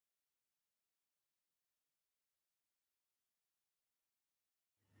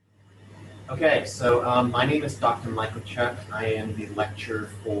Okay, so my name is Dr. Michael Cheuk. I am the lecturer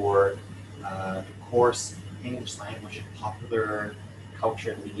for the course English Language and Popular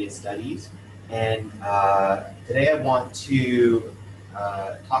Culture and Media Studies. And today I want to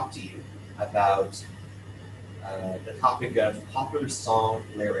talk to you about the topic of popular song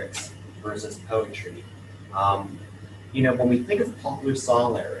lyrics versus poetry. When we think of popular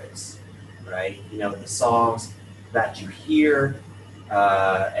song lyrics, right, the songs that you hear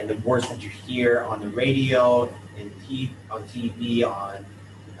and the words that you hear on the radio, on TV,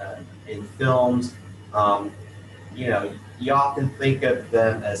 in films, you often think of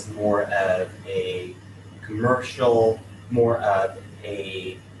them as more of a commercial, more of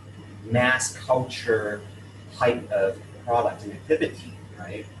a mass culture type of product and activity,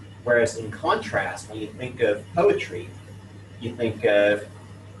 right? Whereas in contrast, when you think of poetry, you think of,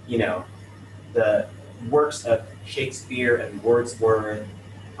 the works of Shakespeare and Wordsworth,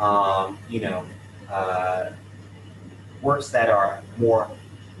 works that are more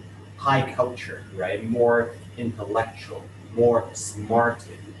high culture, right? More intellectual, more smart, if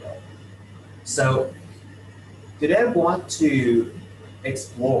you will. So today I want to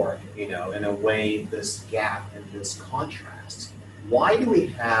explore, in a way, this gap and this contrast. Why do we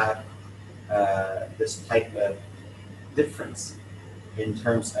have this type of difference in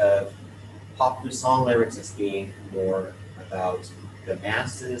terms of popular song lyrics as being more about the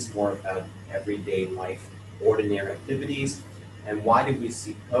masses, more about everyday life, ordinary activities, and why do we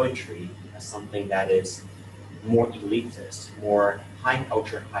see poetry as something that is more elitist, more high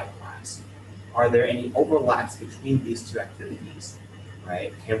culture, high class? Are there any overlaps between these two activities,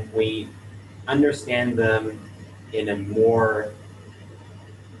 right? Can we understand them in a more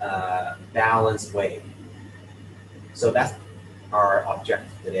balanced way? So that's our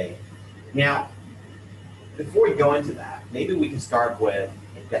objective today. Now, before we go into that, maybe we can start with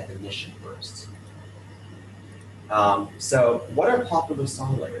a definition first. So what are popular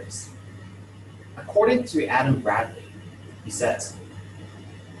song lyrics? According to Adam Bradley, he says,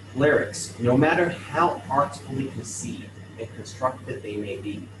 lyrics, no matter how artfully conceived and constructed they may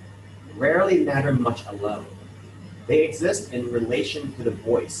be, rarely matter much alone. They exist in relation to the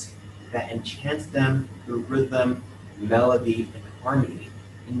voice that enchants them through rhythm, melody, and harmony,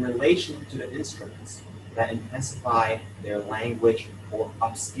 in relation to the instruments that intensify their language or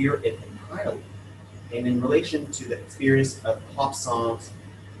obscure it entirely, and in relation to the experience of pop songs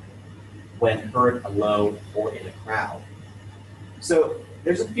when heard alone or in a crowd. So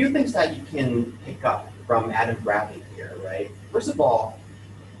there's a few things that you can pick up from Adam Bradley here, right? First of all,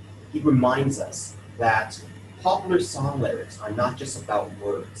 he reminds us that popular song lyrics are not just about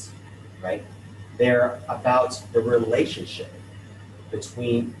words, right? They're about the relationship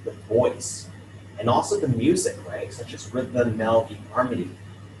between the voice and also the music, right? Such as rhythm, melody, harmony,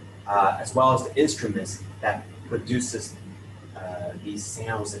 as well as the instruments that produces these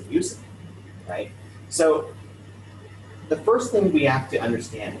sounds and music, right? So the first thing we have to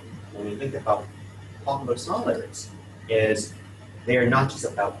understand when we think about popular song lyrics is they are not just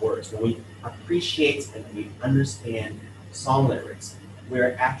about words. When we appreciate and we understand song lyrics,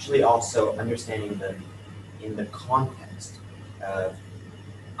 we're actually also understanding them in the context of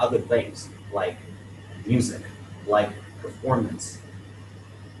other things like music, like performance,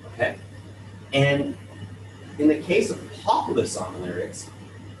 okay? And in the case of popular song lyrics,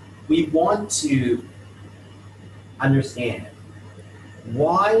 we want to understand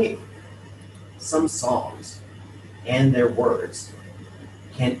why some songs and their words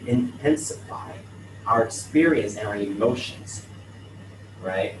can intensify our experience and our emotions,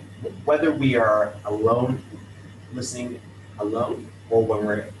 right? Whether we are alone, listening alone, or when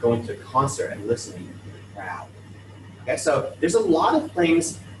we're going to a concert and listening to the crowd. Okay, so there's a lot of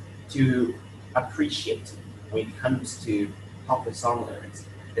things to appreciate when it comes to popular song lyrics.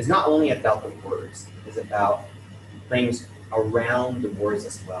 It's not only about the words, it's about things around the words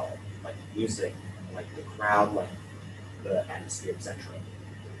as well, like music, like the crowd, like the atmosphere, etc.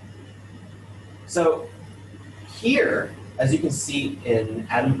 So here, as you can see in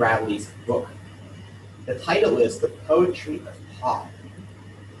Adam Bradley's book, the title is The Poetry of Pop.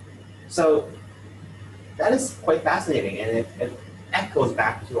 So that is quite fascinating, and it echoes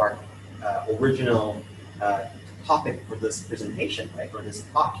back to our original topic for this presentation, right? For this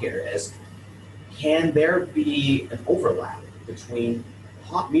talk here is, can there be an overlap between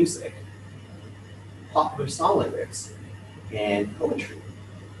pop music, popular song lyrics, and poetry,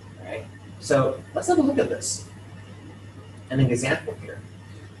 right? So let's have a look at this. An example here.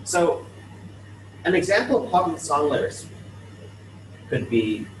 So an example of popular song lyrics could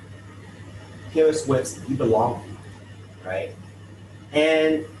be Taylor Swift's You Belong, right?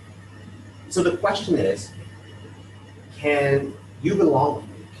 And So the question is, can You Belong,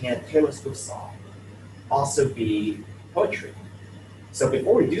 can Taylor Swift song also be poetry? So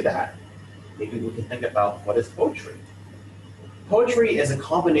before we do that, maybe we can think about what is poetry. Poetry is a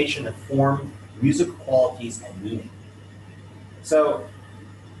combination of form, musical qualities, and meaning. So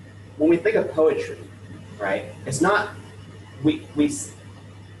when we think of poetry, right, it's not, we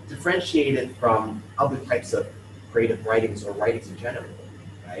differentiate it from other types of creative writings or writings in general,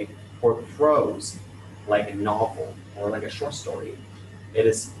 right? For prose, like a novel or like a short story, it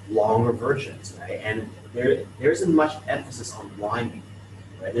is longer versions, right? And there isn't much emphasis on rhyming,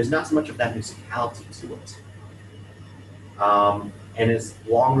 right? There's not so much of that musicality to it. And it's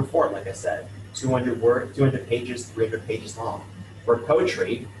longer form, like I said, 200 pages, 300 pages long. For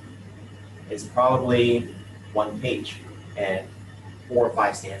poetry, it's probably 1 page and 4 or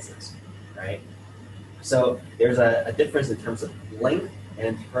 5 stanzas, right? So there's a difference in terms of length and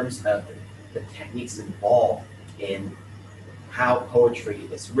in terms of the techniques involved in how poetry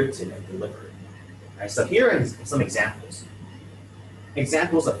is written and delivered. Right, so here are some examples.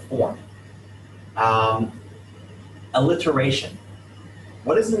 Examples of form. Alliteration.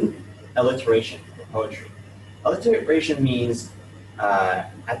 What is an alliteration for poetry? Alliteration means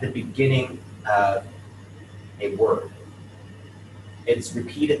at the beginning of a word, it's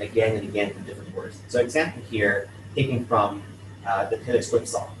repeated again and again in different words. So example here, taken from the Taylor Swift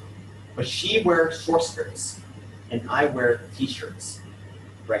song. But she wears short skirts, and I wear t-shirts,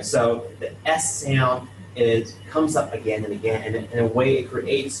 right? So the S sound comes up again and again, and in a way it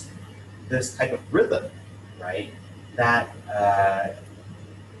creates this type of rhythm, right? That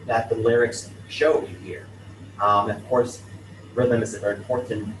the lyrics show you here. And of course, rhythm is a very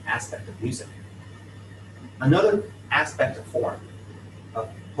important aspect of music. Another aspect of form of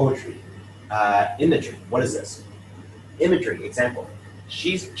poetry, imagery. What is this? Imagery, example.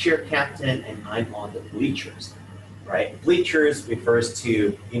 She's cheer captain and I'm on the bleachers, right? Bleachers refers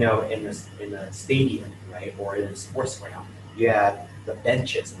to, in a stadium, right? Or in a sports ground. You have the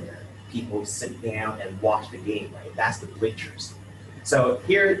benches where people sit down and watch the game, right? That's the bleachers. So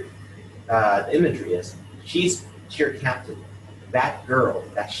here, the imagery is, she's cheer captain. That girl,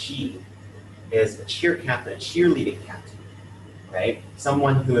 that she, is a cheer captain, a cheerleading captain, right?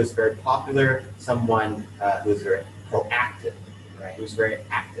 Someone who is very popular, someone who is very proactive, right? Who's very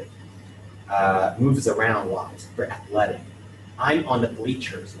active, moves around a lot, very athletic. I'm on the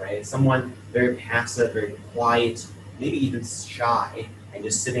bleachers, right? Someone very passive, very quiet, maybe even shy, and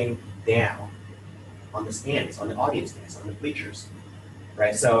just sitting down on the stands, on the audience stands, on the bleachers,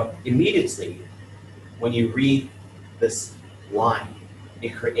 right? So immediately, when you read this line,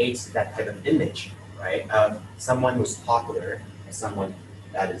 it creates that type of image, right? Of someone who's popular and someone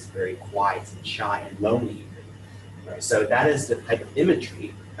that is very quiet and shy and lonely. Right? So that is the type of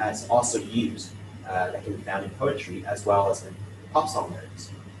imagery that's also used, that can be found in poetry as well as in pop song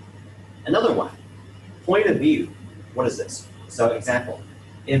lyrics. Another one, point of view. What is this? So example,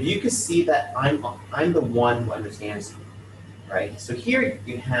 if you could see that I'm the one who understands you, right? So here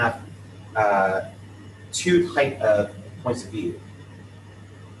you have 2 types of points of view.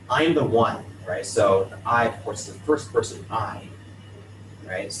 I'm the one, right? So the I, of course, is the first person I,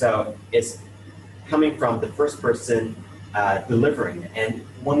 right? So it's coming from the first person delivering it. And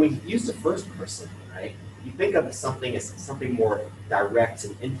when we use the first person, right, you think of something as something more direct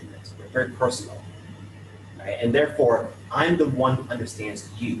and intimate, very personal, right? And therefore, I'm the one who understands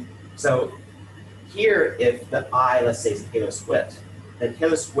you. So here, if the I, let's say, is Taylor Swift, then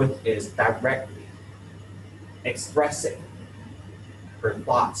Taylor Swift is directly expressing her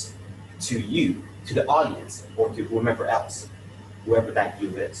thoughts to you, to the audience, or to whomever else, whoever that you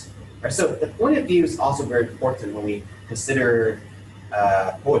is. Right, so the point of view is also very important when we consider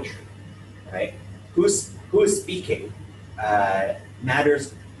poetry, right? Who is speaking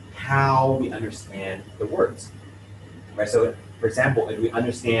matters how we understand the words, right? So, for example, if we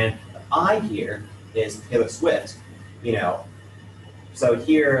understand the I here is Taylor Swift, so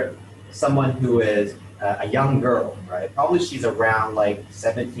here, someone who is a young girl, right? Probably she's around like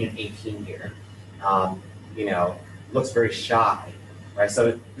 17, 18 here, looks very shy. Right,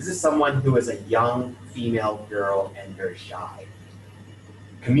 so this is someone who is a young female girl and very shy,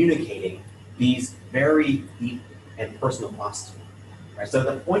 communicating these very deep and personal thoughts to me. Right, so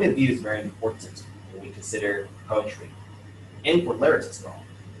the point of view is very important when we consider poetry, and for lyrics as well.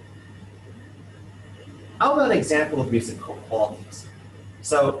 How about an example of musical qualities?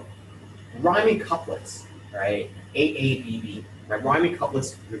 So rhyming couplets, right? AABB, right? Rhyming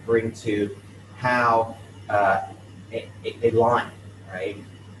couplets referring to how a line, right?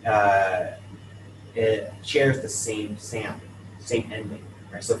 It shares the same sound, same ending.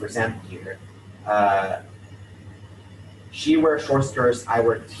 Right? So for example here, she wears short skirts, I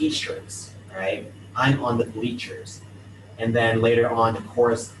wear t-shirts, right? I'm on the bleachers. And then later on, the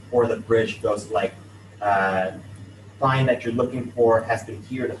chorus or the bridge goes like, find that you're looking for has been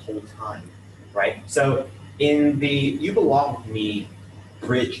here the whole time, right? So in the You Belong With Me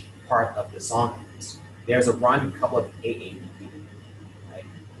bridge part of the song, there's a rhyme couple of AABB, right?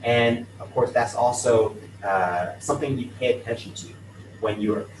 And of course, that's also something you pay attention to when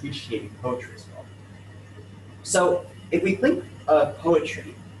you're appreciating poetry as well. So if we think of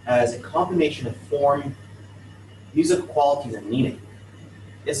poetry as a combination of form, musical qualities, and meaning,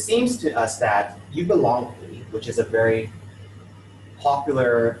 it seems to us that You Belong With Me, which is a very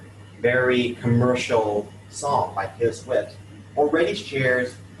popular, very commercial song by Taylor Swift, already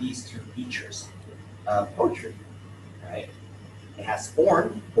shares these two features of poetry, right? It has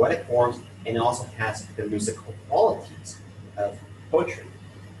form, poetic forms, and it also has the musical qualities of poetry.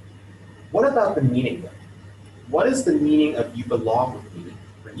 What about the meaning though? What is the meaning of You Belong With Me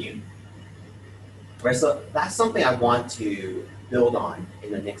for you? Right, so that's something I want to build on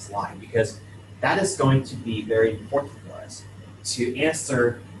in the next slide, because that is going to be very important for us to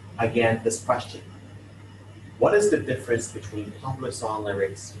answer, again, this question. What is the difference between popular song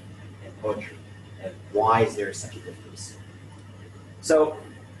lyrics and poetry? And why is there such a difference? So,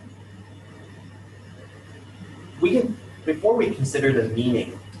 before we consider the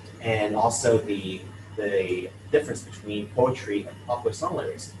meaning and also the difference between poetry and popular song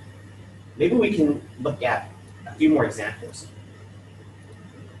lyrics, maybe we can look at a few more examples.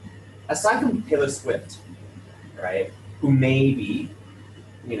 Aside from Taylor Swift, right, who may be,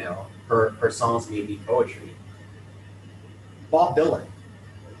 her songs may be poetry, Bob Dylan,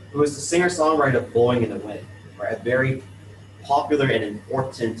 who was the singer-songwriter of Blowing in the Wind, right, a very popular and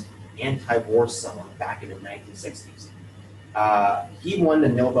important anti-war song back in the 1960s. He won the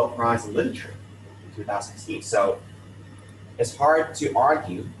Nobel Prize in Literature in 2016, so it's hard to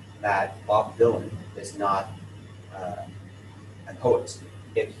argue that Bob Dylan is not a poet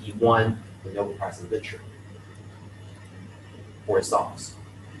if he won the Nobel Prize in Literature for his songs.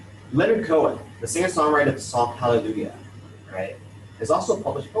 Leonard Cohen, the singer-songwriter of the song Hallelujah, right, is also a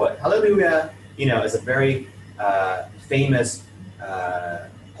published poet. Hallelujah, is a very famous,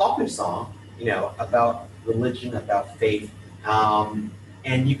 popular song, about religion, about faith, and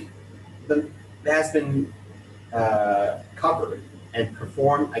that has been covered and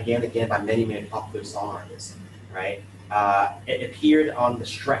performed again and again by many, many popular song artists, right? It appeared on the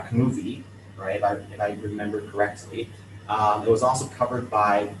Shrek movie, right, if I remember correctly. It was also covered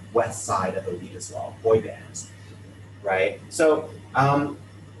by West Side, I believe, as well, boy bands, right? So,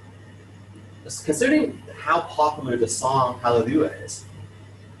 considering how popular the song Hallelujah is,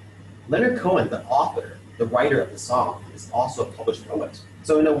 Leonard Cohen, the author, the writer of the song, is also a published poet.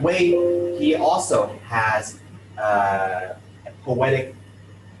 So in a way, he also has a poetic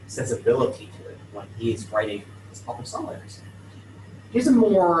sensibility to it when he is writing his popular song lyrics. Here's a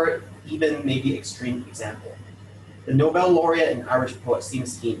more even maybe extreme example. The Nobel laureate and Irish poet Stephen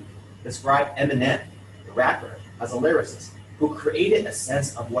Skean described Eminem, the rapper, as a lyricist who created a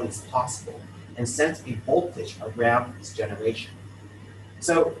sense of what is possible and sent a voltage around his generation.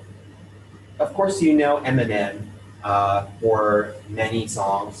 So, of course, Eminem for many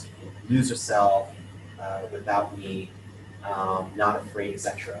songs, Lose Yourself, Without Me, Not Afraid,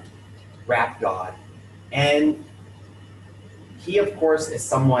 etc. Rap God. And he, of course, is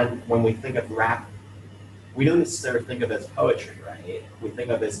someone, when we think of rap, we don't necessarily think of it as poetry, right? We think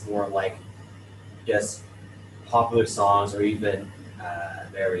of it as more like just popular songs or even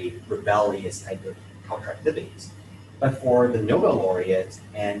very rebellious type of cultural activities. But for the Nobel laureate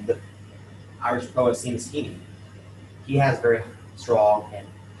and the Irish poet Stephen Skean, he has very strong and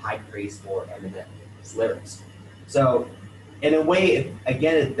high praise for Eminem's lyrics. So, in a way,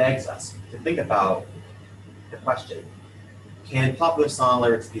 it begs us to think about the question: can popular song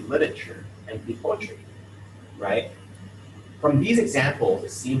lyrics be literature and be poetry? Right? From these examples,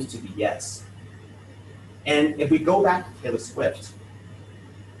 it seems to be yes. And if we go back to Taylor Swift,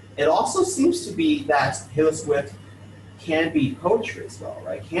 it also seems to be that Taylor Swift can be poetry as well,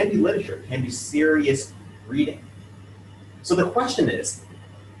 right? Can be literature, can be serious reading. So the question is,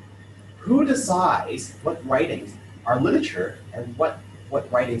 who decides what writings are literature and what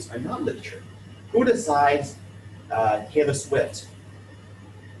writings are not literature? Who decides Taylor Swift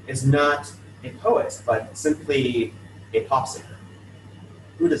is not a poet, but simply a pop singer?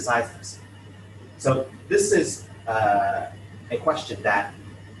 Who decides this? So this is a question that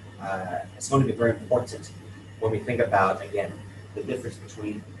is going to be very important when we think about, again, the difference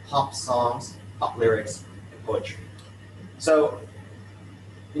between pop songs, pop lyrics, and poetry. So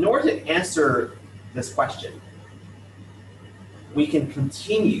In order to answer this question, we can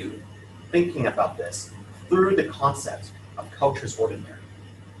continue thinking about this through the concept of culture's ordinary.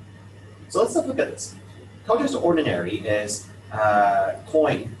 So let's look at this. Culture's ordinary is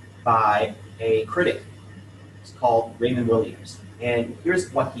coined by a critic. It's called Raymond Williams. And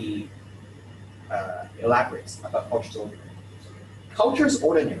here's what he elaborates about culture's ordinary. Culture's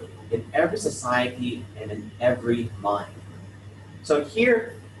ordinary in every society and in every mind. So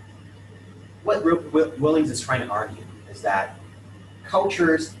here, what Williams is trying to argue is that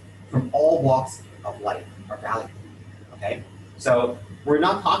cultures from all walks of life are valuable, okay? So we're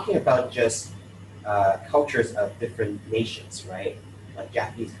not talking about just cultures of different nations, right? Like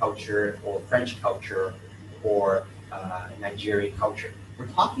Japanese culture or French culture or Nigerian culture. We're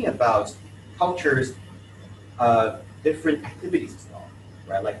talking about cultures of different activities as well,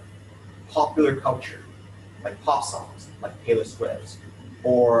 right? Like popular culture, like pop songs, like Taylor Swift,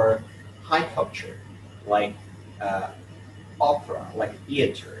 or high culture, like opera, like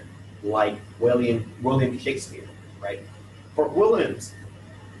theater, like William Shakespeare, right? For Williams,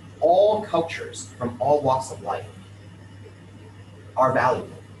 all cultures from all walks of life are valuable.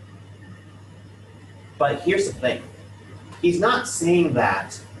 But here's the thing. He's not saying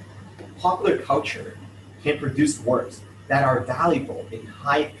that popular culture can produce works that are valuable in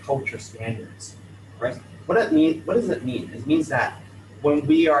high culture standards, right? What does it mean? It means that when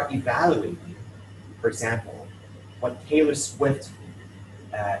we are evaluating, for example, what Taylor Swift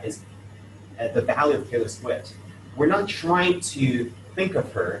is, the value of Taylor Swift, we're not trying to think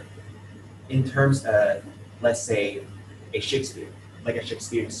of her in terms of, let's say, a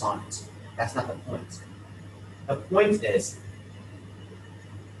Shakespearean sonnet. That's not the point. The point is,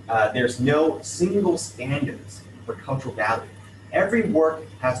 there's no single standards for cultural value. Every work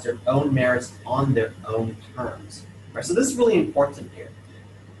has their own merits on their own terms. Right? So this is really important here.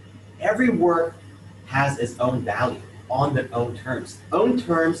 Every work has its own value on their own terms. Own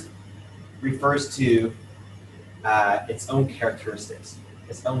terms refers to its own characteristics,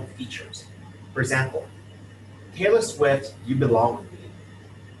 its own features. For example, Taylor Swift, "You Belong With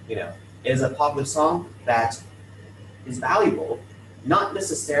Me," is a popular song that is valuable, not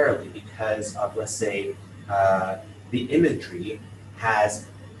necessarily because of, let's say, the imagery has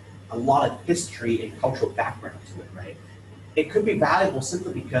a lot of history and cultural background to it, right? It could be valuable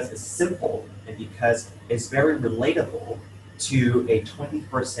simply because it's simple and because it's very relatable to a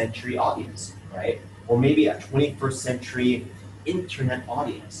 21st century audience, right? Or maybe a 21st century internet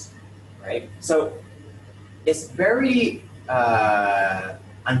audience, right? So it's very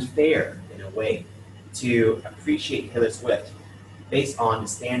unfair in a way to appreciate Taylor Swift based on the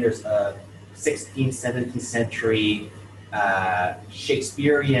standards of 16th, 17th century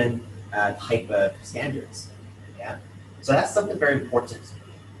Shakespearean type of standards. Yeah, so that's something very important.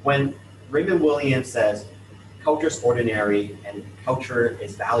 When Raymond Williams says culture's ordinary and culture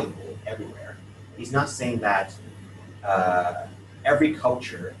is valuable everywhere, he's not saying that every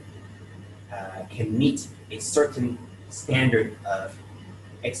culture can meet a certain standard of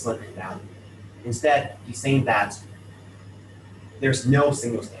excellence and value. Instead, he's saying that there's no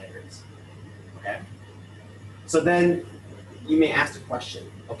single standards. Okay? So then you may ask the question,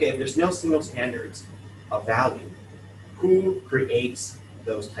 okay, if there's no single standards of value, who creates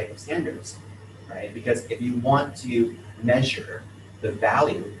those type of standards? Right? Because if you want to measure the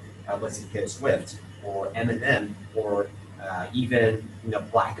value of, let's say, Taylor Swift or Eminem or even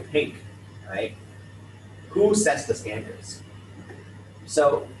Blackpink, right? Who sets the standards?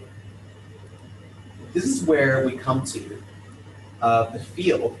 So this is where we come to the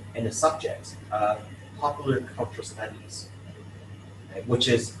field and the subject of popular cultural studies, right? Which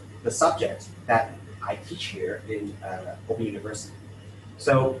is the subject that I teach here in Open University.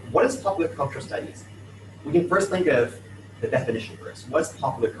 So what is popular cultural studies? We can first think of the definition first. What's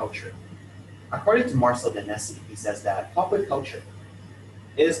popular culture? According to Marcel Danesi, he says that popular culture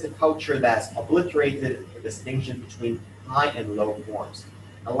is the culture that's obliterated the distinction between high and low forms,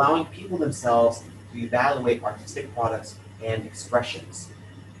 allowing people themselves to evaluate artistic products and expressions.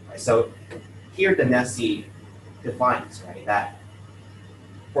 Right? So here Danesi defines, right, that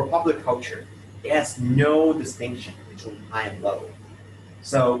for popular culture, it has no distinction between high and low.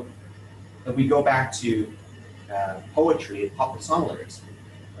 So if we go back to poetry and popular song lyrics,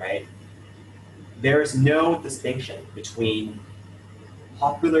 right, there is no distinction between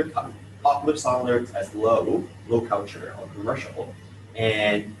popular song lyrics as low culture or commercial,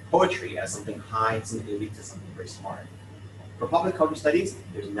 and poetry as something high, something elite, to something very smart. For public culture studies,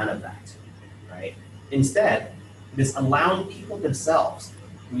 there's none of that, right? Instead, it is allowing people themselves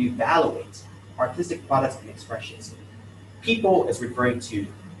to evaluate artistic products and expressions. People is referring to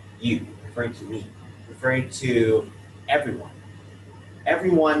you, referring to me, referring to everyone.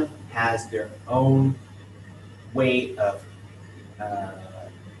 Everyone has their own way of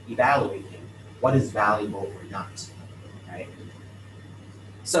evaluating what is valuable or not, right?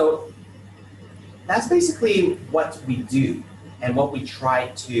 So that's basically what we do and what we try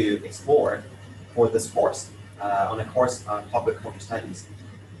to explore for this course, on a course on popular culture studies.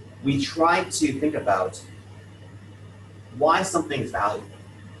 We try to think about why something is valuable,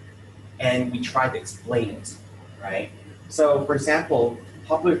 and we try to explain it, right? So, for example,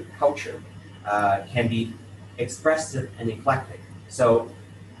 popular culture can be expressive and eclectic. So,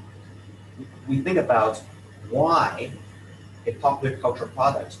 we think about why a popular cultural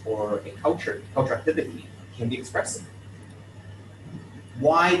product or a culture activity can be expressive.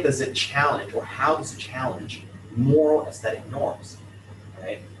 Why does it challenge, or how does it challenge moral aesthetic norms,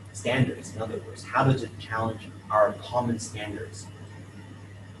 right? Standards, in other words. How does it challenge our common standards?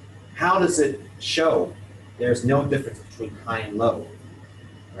 How does it show there's no difference between high and low,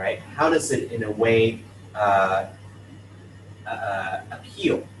 right? How does it, in a way,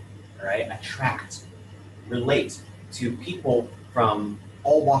 appeal, right? Attract, relate to people from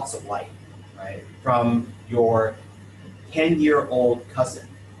all walks of life, right? From your 10-year-old cousin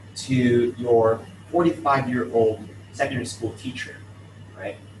to your 45-year-old secondary school teacher,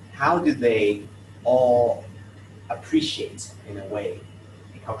 right? How do they all appreciate, in a way,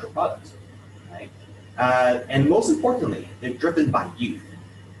 a cultural product, right? And most importantly, they're driven by youth,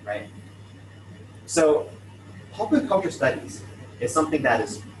 right? So popular culture studies is something that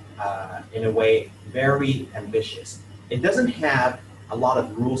is, in a way, very ambitious. It doesn't have a lot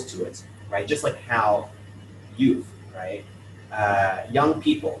of rules to it, right? Just like how youth, right? Young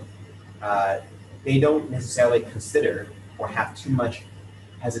people, they don't necessarily consider or have too much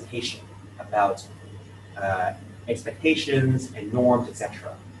hesitation about expectations and norms,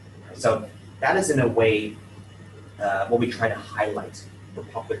 etc. So that is, in a way, what we try to highlight for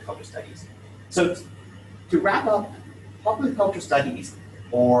popular culture studies. So to wrap up, popular culture studies,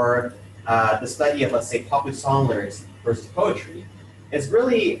 or the study of, let's say, popular song lyrics versus poetry, is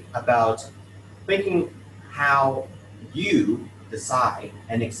really about thinking how you decide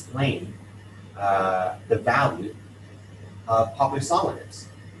and explain the value of popular song lyrics,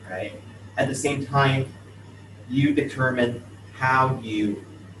 right? At the same time, you determine how you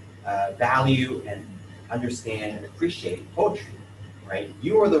value and understand and appreciate poetry, right?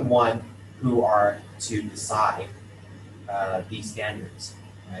 You are the one who are to decide these standards,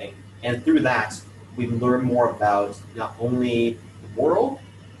 right? And through that, we learn more about not only the world,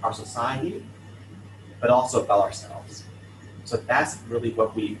 our society, but also about ourselves. So that's really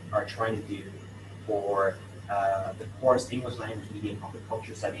what we are trying to do for the course English Language, Media, and Popular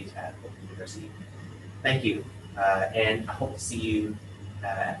Culture Studies at Open University. Thank you, and I hope to see you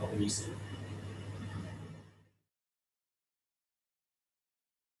at OpenU soon.